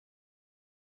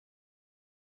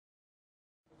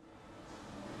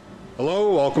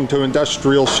Hello, welcome to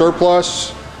Industrial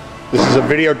Surplus. This is a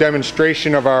video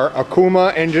demonstration of our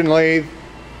Okuma engine lathe.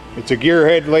 It's a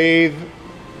gearhead lathe,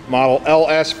 model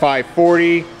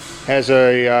LS540. Has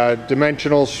a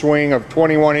dimensional swing of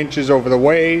 21 inches over the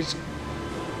ways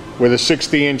with a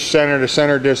 60-inch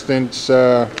center-to-center distance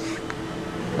on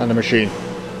the machine.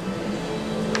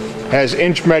 Has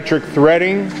inch metric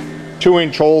threading,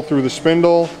 2-inch hole through the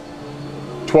spindle,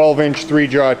 12-inch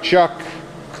 3-jaw chuck,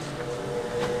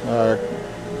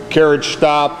 carriage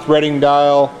stop, threading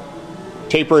dial,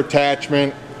 taper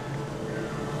attachment,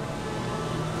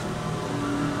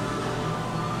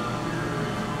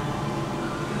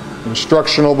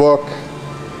 instructional book,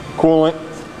 coolant.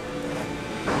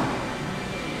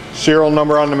 Serial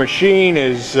number on the machine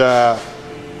is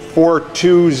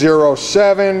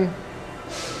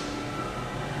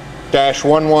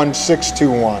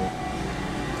 4207-11621.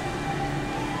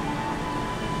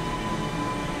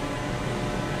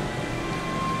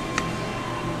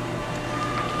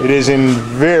 It is in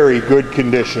very good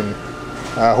condition.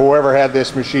 Whoever had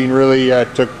this machine really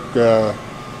took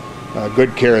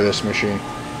good care of this machine.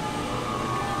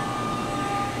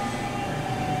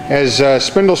 Has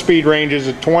spindle speed ranges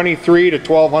of 23 to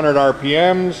 1200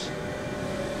 RPMs.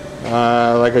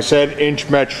 Like I said, inch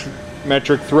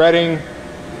metric threading.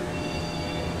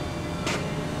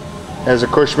 Has a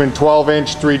Cushman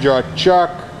 12-inch 3-jaw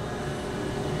chuck.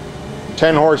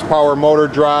 10 horsepower motor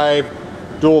drive.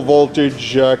 Dual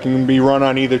voltage, can be run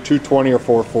on either 220 or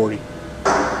 440.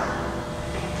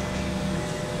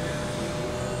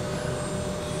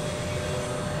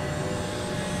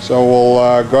 So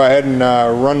we'll go ahead and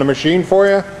run the machine for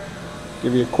you.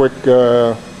 Give you a quick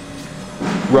run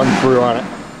through on it.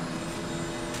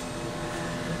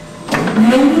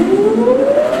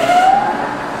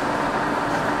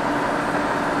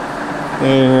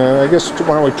 And I guess why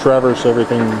don't we traverse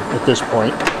everything at this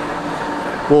point.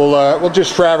 We'll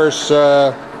just traverse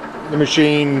the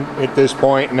machine at this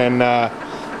point, and then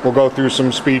we'll go through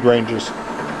some speed ranges.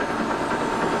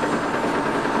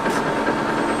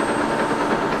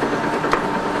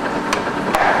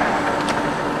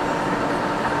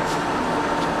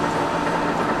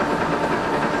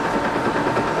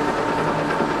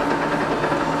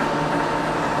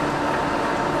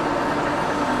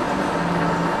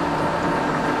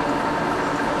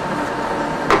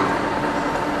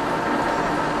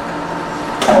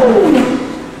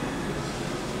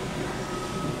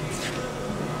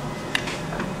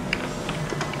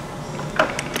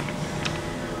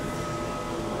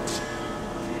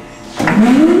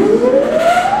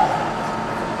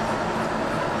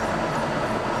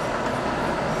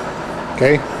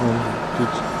 Okay,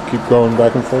 keep going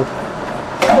back and forth.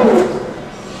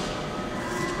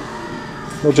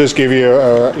 We'll just give you,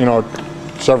 you know,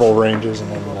 several ranges,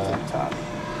 and then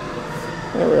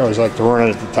yeah, we always like to run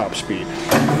it at the top speed.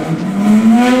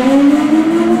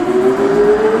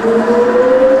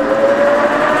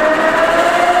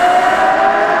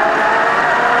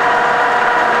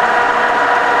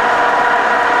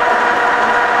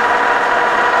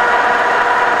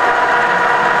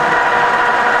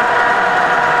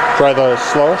 Try the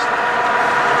slowest.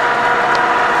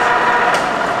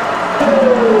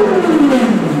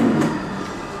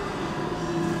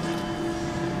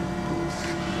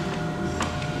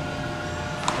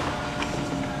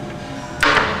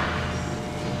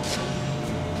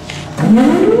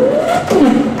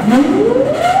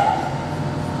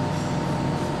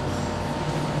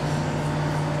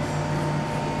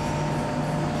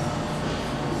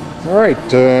 All right,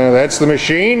 that's the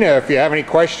machine. If you have any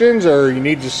questions or you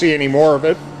need to see any more of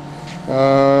it,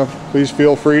 please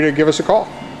feel free to give us a call.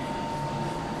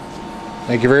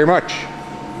 Thank you very much.